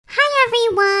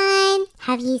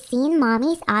Have you seen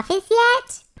Mommy's office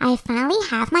yet? I finally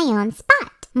have my own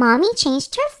spot. Mommy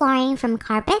changed her flooring from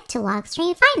carpet to log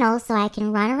screen vinyl so I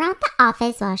can run around the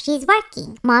office while she's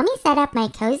working. Mommy set up my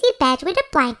cozy bed with a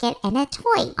blanket and a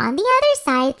toy. On the other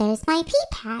side, there's my pee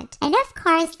pad. And of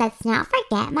course, let's not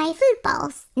forget my food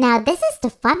bowls. Now this is the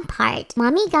fun part.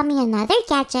 Mommy got me another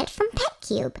gadget from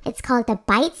PetCube. It's called the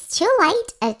Bites Chill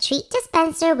Light, a treat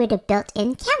dispenser with a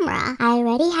built-in camera. I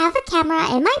already have a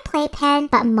camera in my playpen,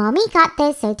 but Mommy got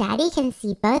this so Daddy can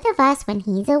see both of us when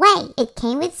he's away. It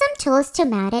came with some tools to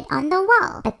mount it on the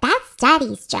wall, but that's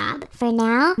Daddy's job. For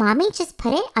now, Mommy just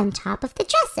put it on top of the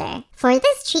dresser. For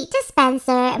this treat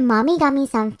dispenser, Mommy got me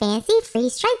some fancy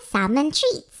freeze-dried salmon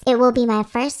treats. It will be my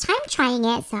first time trying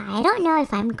it, so I don't know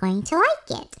if I'm going to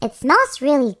like it. It smells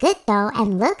really good though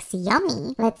and looks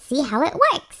yummy. Let's see how it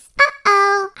works.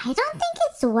 Uh-oh, I don't think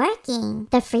it's working.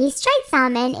 The freeze-dried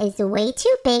salmon is way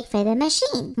too big for the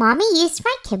machine. Mommy used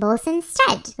my kibbles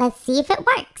instead. Let's see if it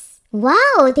works.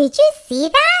 Wow, did you see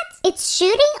that? It's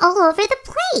shooting all over the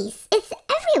place. It's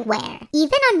everywhere,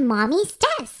 even on Mommy's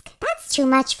desk. That's too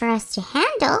much for us to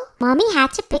handle. Mommy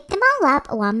had to pick them all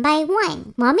up one by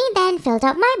one. Mommy then filled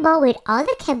up my bowl with all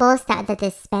the kibbles that the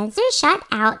dispenser shot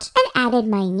out and added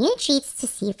my new treats to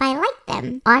see if I like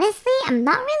them. Honestly, I'm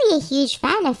not really a huge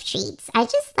fan of treats. I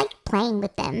just like playing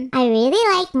with them. I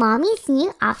really like Mommy's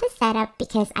new office setup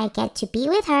because I get to be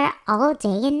with her all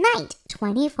day and night,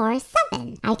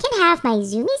 24/7. I can have my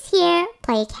zoomies here,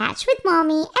 play catch with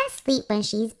Mommy, and sleep when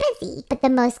she's busy. But the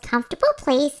most comfortable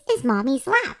place is Mommy's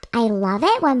lap. I love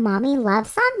it when Mommy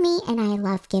loves on me and I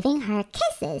love giving her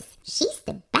kisses. She's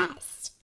the best.